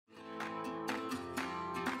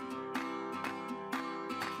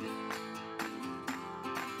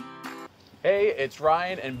Hey, it's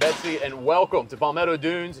Ryan and Betsy, and welcome to Palmetto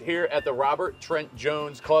Dunes here at the Robert Trent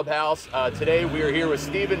Jones Clubhouse. Today we are here with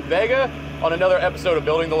Stephen Vega on another episode of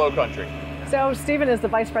Building the Lowcountry. So Stephen is the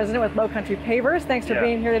Vice President with Lowcountry Pavers. Thanks for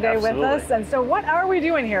being here today with us. And so what are we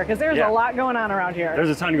doing here? Because there's a lot going on around here. There's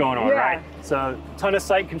a ton going on, right? So a ton of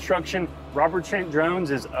site construction. Robert Trent Jones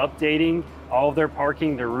is updating all of their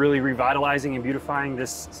parking. They're really revitalizing and beautifying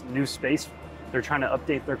this new space. They're trying to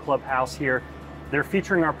update their clubhouse here. They're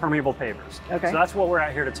featuring our permeable pavers. Okay. So that's what we're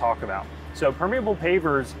out here to talk about. So permeable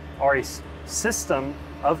pavers are a system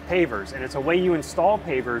of pavers, and it's a way you install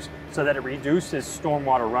pavers so that it reduces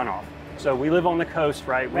stormwater runoff. So we live on the coast,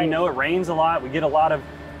 right? We know it rains a lot. We get a lot of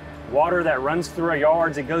water that runs through our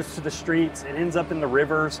yards. It goes to the streets. It ends up in the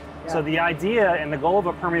rivers. Yeah. So the idea and the goal of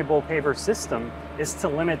a permeable paver system is to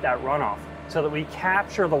limit that runoff so that we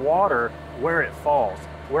capture the water where it falls,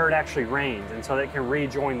 where it actually rains, and so that it can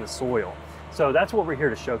rejoin the soil. So that's what we're here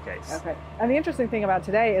to showcase. Okay. And the interesting thing about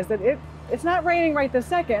today is that it's not raining right this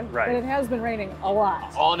second, but it has been raining a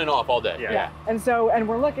lot. On and off all day. Yeah. And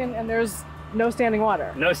we're looking, and there's no standing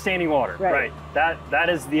water. No standing water, right. That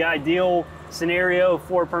is the ideal scenario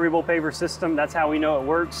for a permeable paver system. That's how we know it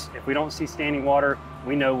works. If we don't see standing water,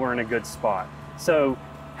 we know we're in a good spot. So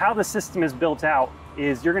how the system is built out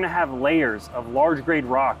is you're gonna have layers of large grade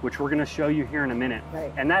rock, which we're gonna show you here in a minute.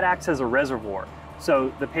 Right. And that acts as a reservoir.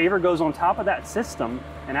 So the paver goes on top of that system,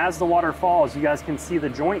 and as the water falls, you guys can see the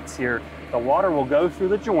joints here. The water will go through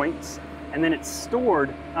the joints, and then it's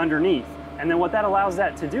stored underneath. And then what that allows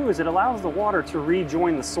that to do is it allows the water to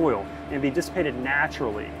rejoin the soil and be dissipated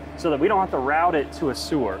naturally so that we don't have to route it to a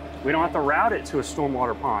sewer. We don't have to route it to a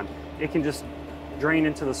stormwater pond. It can just drain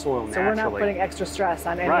into the soil naturally. So we're not putting extra stress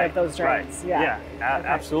on any of those drains.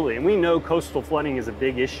 Absolutely. And we know coastal flooding is a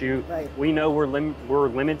big issue. We know we're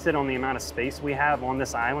limited on the amount of space we have on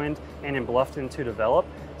this island and in Bluffton to develop.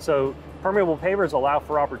 So permeable pavers allow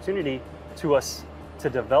for opportunity to us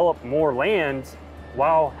to develop more land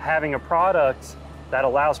while having a product that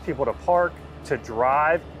allows people to park, to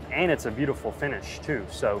drive, and it's a beautiful finish too.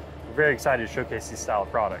 So we're very excited to showcase these style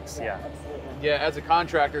of products. Yeah, as a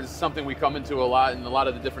contractor, it's something we come into a lot in a lot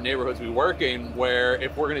of the different neighborhoods we work in, where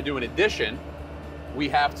if we're gonna do an addition, we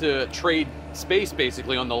have to trade space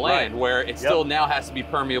basically on the land, where it still now has to be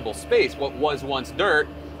permeable space. What was once dirt,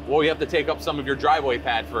 well, we have to take up some of your driveway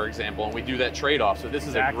pad, for example, and we do that trade-off. So this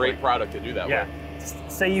is a great product to do that with.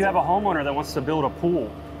 Say you have a homeowner that wants to build a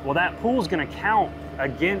pool. Well, that pool is gonna count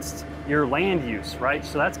against your land use, right?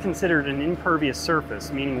 So that's considered an impervious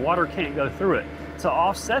surface, meaning water can't go through it. To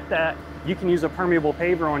offset that, you can use a permeable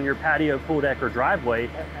paver on your patio, pool deck, or driveway,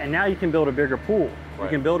 and now you can build a bigger pool. You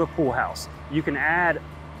can build a pool house. You can add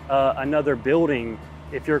another building.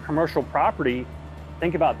 If you're a commercial property,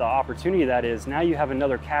 think about the opportunity that is. Now you have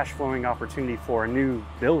another cash flowing opportunity for a new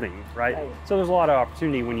building, right? So there's a lot of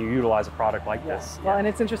opportunity when you utilize a product like this. Well, and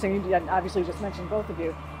it's interesting, you obviously just mentioned, both of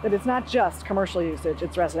you, that it's not just commercial usage,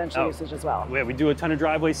 it's residential usage as well. We do a ton of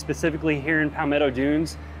driveways, specifically here in Palmetto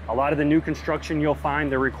Dunes. A lot of the new construction you'll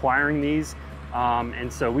find, they're requiring these.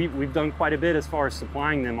 And so we've done quite a bit as far as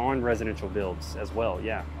supplying them on residential builds as well.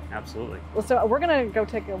 Yeah, absolutely. Well, so we're gonna go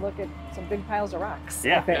take a look at some big piles of rocks.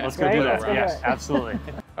 Yeah, let's go do that. Yes, absolutely.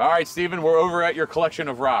 All right, Stephen, we're over at your collection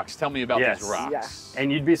of rocks. Tell me about these rocks.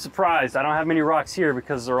 And you'd be surprised, I don't have many rocks here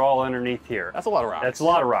because they're all underneath here. That's a lot of rocks. That's a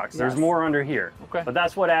lot of rocks. There's more under here. Okay. But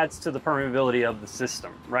that's what adds to the permeability of the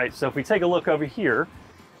system, right? So if we take a look over here,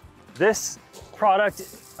 this product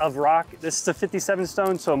of rock, this is a 57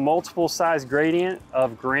 stone, so a multiple size gradient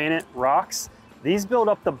of granite rocks. These build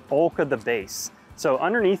up the bulk of the base. So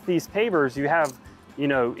underneath these pavers, you have,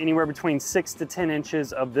 anywhere between 6 to 10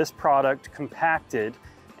 inches of this product compacted.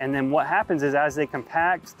 And then what happens is as they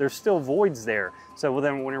compact, there's still voids there. So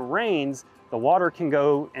then when it rains, the water can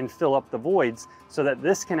go and fill up the voids so that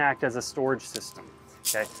this can act as a storage system.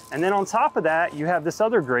 Okay. And then on top of that, you have this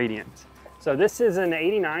other gradient. So this is an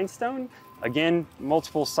 89 stone. Again,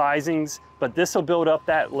 multiple sizings, but this will build up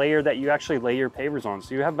that layer that you actually lay your pavers on.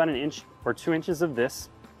 So you have about 1 inch or 2 inches of this,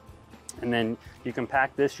 and then you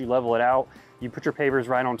compact this, you level it out, you put your pavers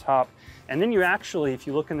right on top. And then you actually, if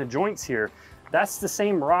you look in the joints here, that's the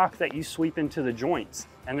same rock that you sweep into the joints.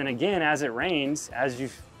 And then again, as it rains, as you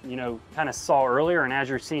kind of saw earlier, and as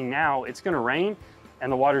you're seeing now, it's gonna rain,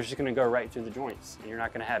 and the water's just gonna go right through the joints. And you're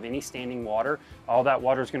not gonna have any standing water. All that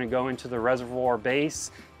water is gonna go into the reservoir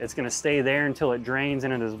base. It's gonna stay there until it drains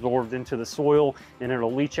and it is absorbed into the soil, and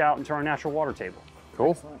it'll leach out into our natural water table.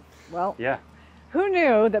 Cool. Excellent. Well, who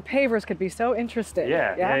knew that pavers could be so interesting?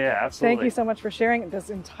 Yeah, absolutely. Thank you so much for sharing this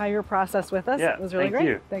entire process with us. Yeah, it was really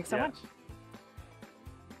great. Thanks so much.